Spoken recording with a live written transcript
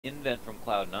invent from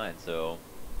Cloud9, so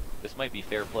this might be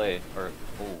fair play. Or,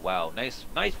 oh wow, nice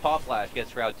pop flash,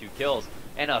 gets Shroud 2 kills,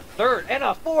 and a third, and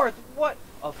a fourth, what?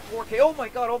 A 4K, oh my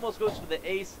god, almost goes for the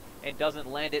ace, and doesn't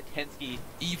land it. Tensky.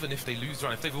 Even if they lose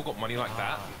round, if they've all got money like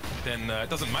that, then it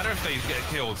doesn't matter if they get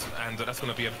killed, and that's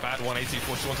going to be a bad 180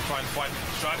 for she wants to try and fight.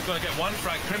 Shroud is going to get one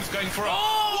frag, Crim's going for a...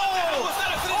 Oh! What the hell was that?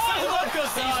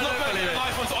 He's not going to get a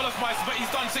knife onto Olafmeister, but he's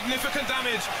done significant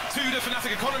damage to the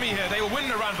Fnatic economy here. They will win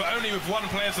the round, but only with one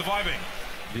player surviving.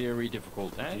 Very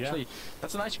difficult. Actually,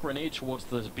 that's a nice grenade towards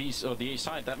the beast or the A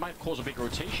side. That might cause a big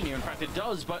rotation here. In fact, it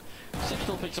does, but Sip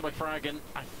still picks up a frag, and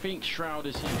I think Shroud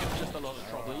is here. Just a lot of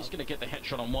trouble. He's going to get the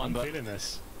headshot on one, I'm feeling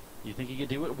this. You think he can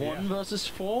do it? 1 versus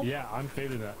 4? Yeah, I'm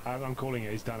feeling it. I'm calling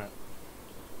it. He's done it.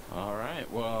 All right.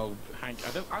 Well, Hank,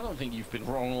 I don't think you've been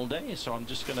wrong all day, so I'm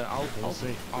just gonna.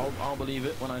 I'll believe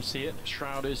it when I see it.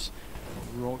 Shroud is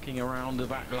rocking around the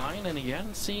back line, and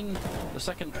again, seen the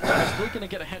second player still going to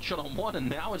get a headshot on one, and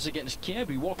now it's against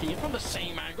Kirby walking in from the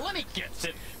same angle, and he gets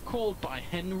it, called by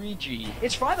Henry G.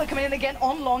 It's Shroud coming in again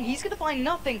on long. He's going to find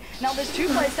nothing. Now there's 2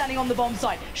 players standing on the bomb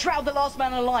site. Shroud, the last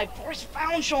man alive. Forrest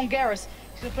found Sean Garris.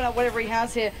 He's going to put out whatever he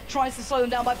has here, tries to slow them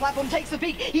down by platform, takes the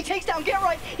peek, he takes down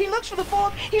Geralt, he looks for the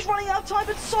fourth, he's running out of time,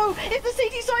 but so, if the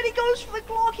CT side, he goes for the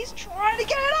Glock, he's trying to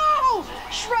get it out!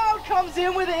 Shroud comes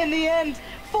in with it in the end.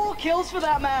 4 kills for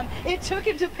that man. It took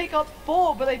him to pick up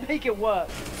 4, but they make it work.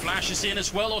 Flash is in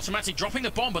as well, automatic dropping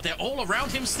the bomb, but they're all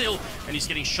around him still, and he's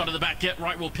getting shot at the back. Get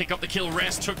right will pick up the kill.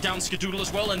 Rest took down Skadoodle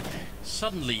as well, and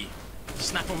suddenly,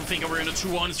 snap of a finger, we're in a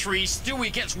 2-on-3.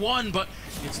 Stewie gets 1, but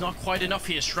it's not quite enough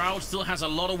here. Shroud still has a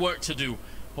lot of work to do,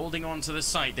 holding on to the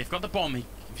site. They've got the bomb.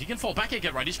 If he can fall back and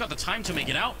get right, he's got the time to make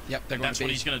it out. Yep, that's what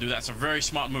he's going to do. That's a very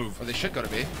smart move. Or they should go to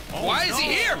B. Oh, why is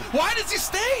he here? Why does he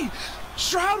stay?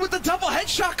 Shroud with the double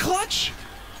headshot clutch.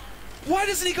 Why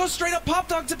doesn't he go straight up pop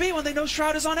dog to B when they know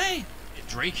Shroud is on A?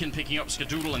 Draken picking up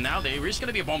Skadoodle, and now there is going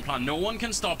to be a bomb plant. No one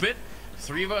can stop it.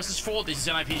 3 versus 4. This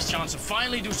is NIP's chance to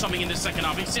finally do something in the second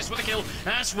half. Assists with a kill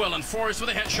as well, and Forrest with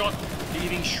a headshot,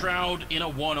 leaving Shroud in a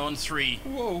 1-on-3.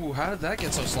 Whoa, how did that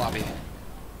get so sloppy?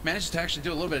 Managed to actually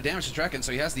do a little bit of damage to Draken,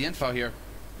 so he has the info here.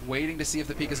 Waiting to see if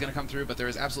the peek is going to come through, but there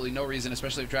is absolutely no reason,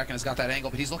 especially if Draken has got that angle,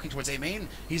 but he's looking towards A main.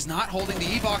 He's not holding the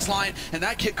E-box line, and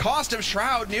that kick cost him.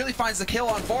 Shroud nearly finds the kill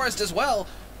on Forrest as well.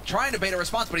 Trying to bait a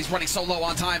response, but he's running so low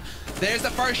on time. There's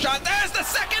the first shot. There's the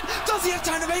second. Does he have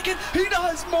time to make it? He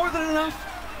does. More than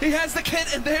enough. He has the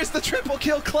kit, and there's the triple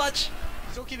kill clutch.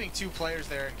 Still keeping 2 players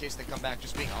there in case they come back,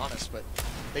 just being honest, but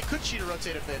they could cheat or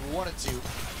rotate if they had wanted to.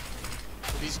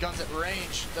 With these guns at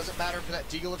range, doesn't matter for that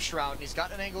deagle of Shroud. He's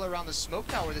got an angle around the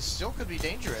smoke now where this still could be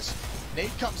dangerous. Nade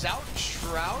comes out,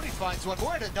 Shroud, he finds one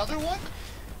more, and another one.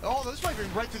 Oh, those might be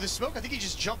right through the smoke. I think he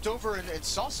just jumped over and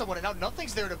saw someone, and now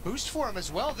nothing's there to boost for him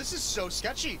as well. This is so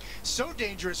sketchy, so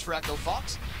dangerous for Echo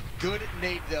Fox. Good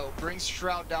nade, though, brings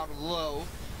Shroud down low.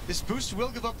 This boost will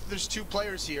give up, there's 2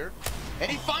 players here. And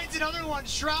he finds another one,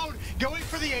 Shroud going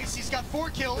for the ace, he's got 4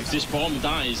 kills. If this bomb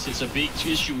dies, it's a big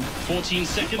issue. 14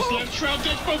 seconds left, Shroud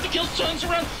gets both the kills, turns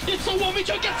around, it's a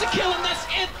 1v2, gets a kill, and that's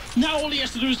it! Now all he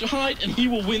has to do is to hide, and he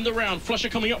will win the round. Flusher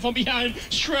coming up from behind,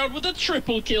 Shroud with a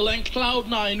triple kill, and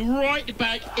Cloud9 right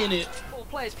back in it.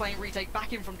 Players playing retake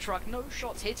back in from truck, no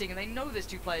shots hitting, and they know there's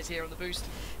 2 players here on the boost.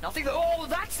 Nothing that, oh,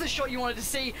 that's the shot you wanted to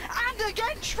see, and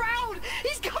again Shroud,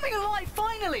 he's coming alive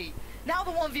finally. Now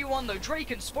the 1v1 though,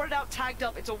 Draken spotted out, tagged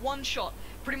up, it's a 1 shot,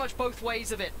 pretty much both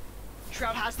ways of it.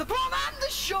 Shroud has the bomb and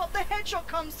the shot, the headshot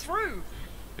comes through.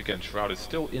 Again, Shroud is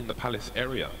still in the palace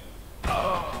area.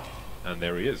 And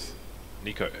there he is,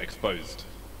 Nico exposed.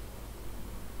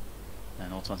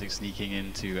 And automatic sneaking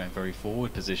into a very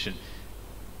forward position.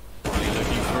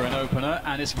 Looking for an opener,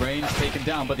 and it's range taken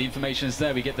down, but the information is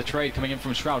there. We get the trade coming in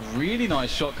from Shroud. Really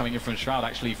nice shot coming in from Shroud,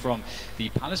 actually, from the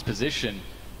palace position.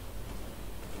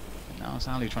 And now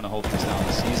Sally trying to hold things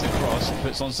down. Sees the cross,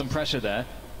 puts on some pressure there.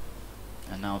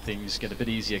 And now things get a bit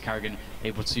easier. Carrigan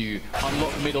able to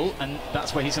unlock middle, and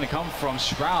that's where he's going to come from.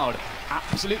 Shroud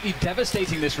absolutely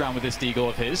devastating this round with this deagle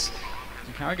of his.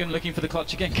 Carrigan looking for the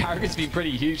clutch again. Carrigan's been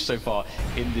pretty huge so far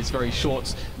in this very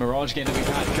short Mirage game that we've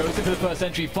had. Goes into the first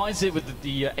entry, finds it with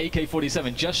the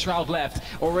AK-47. Just Shroud left,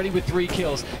 already with 3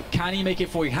 kills. Can he make it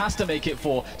 4? He has to make it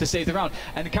 4 to save the round.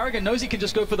 And Carrigan knows he can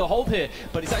just go for the hold here,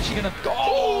 but he's actually going to...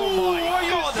 Oh my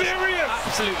God! Are you serious?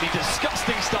 Absolutely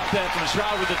disgusting stuff there from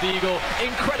Shroud with the deagle.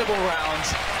 Incredible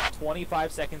rounds.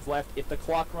 25 seconds left. If the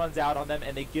clock runs out on them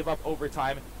and they give up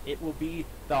overtime, it will be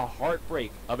the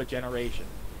heartbreak of a generation.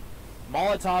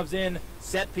 Molotov's in,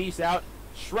 set piece out.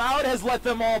 Shroud has let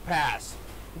them all pass.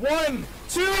 1,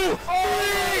 2, 3!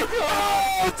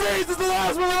 Oh, Daze is the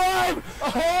last one alive!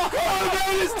 Oh,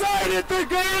 man is tied it! They're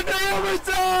going to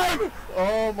overtime!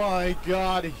 Oh my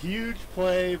god, huge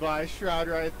play by Shroud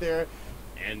right there.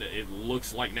 And it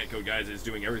looks like Netcode, guys, is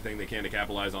doing everything they can to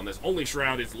capitalize on this. Only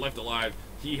Shroud is left alive.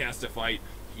 He has to fight.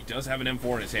 He does have an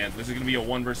M4 in his hands. This is going to be a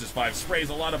 1 versus 5. Sprays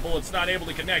a lot of bullets, not able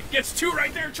to connect. Gets 2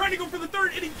 right there, trying to go for the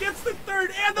 3rd, and he gets the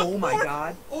 3rd and the 4th. Oh my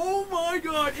god. Oh my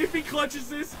god. If he clutches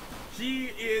this, he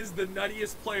is the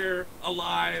nuttiest player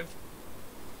alive.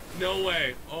 No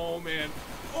way. Oh, man.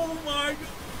 Oh my god.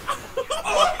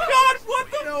 Oh my god, what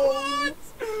the what?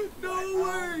 No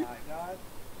way. Oh my god.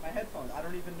 My headphones, I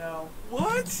don't even know.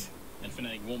 What? And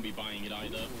Fnatic won't be buying it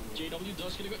either. JW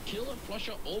does get a good kill, and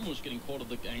Flusher almost getting caught at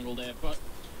the angle there, but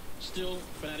still,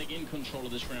 Fnatic in control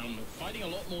of this round, fighting a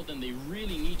lot more than they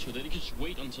really need to. They just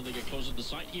wait until they get closer to the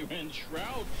site here, and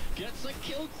Shroud gets a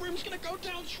kill. Grim's gonna go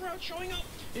down, Shroud showing up.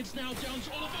 It's now down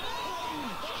to Oliver.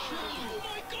 Oh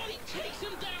my god, he takes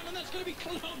him down, and that's gonna be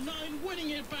Cloud9 winning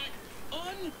it back.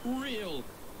 Unreal.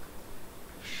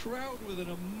 Shroud with an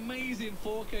amazing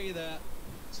 4K there.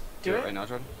 Do it right now,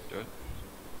 Jordan. Do it.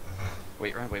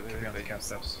 Wait, Ryan, wait.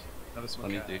 Steps. Another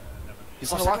smoke. Let me do.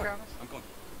 He's on the walk. I'm going.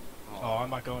 Oh, I'm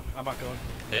not going.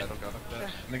 Yeah, don't go.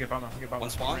 Let me get bomb now. One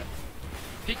spawn.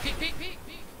 Peek.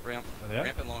 Ramp. Oh, yeah?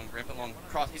 Ramp it long.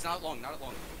 Cross. He's not long, not at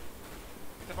long.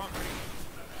 Get the bomb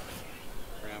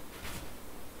ready. Ramp.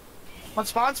 One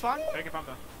spawn. Take it bomb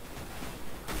down.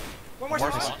 One more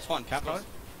spawn. Spawn. Capitals.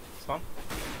 Spawn.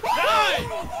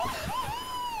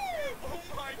 Oh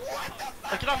my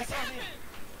god! Get off!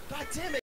 God damn it!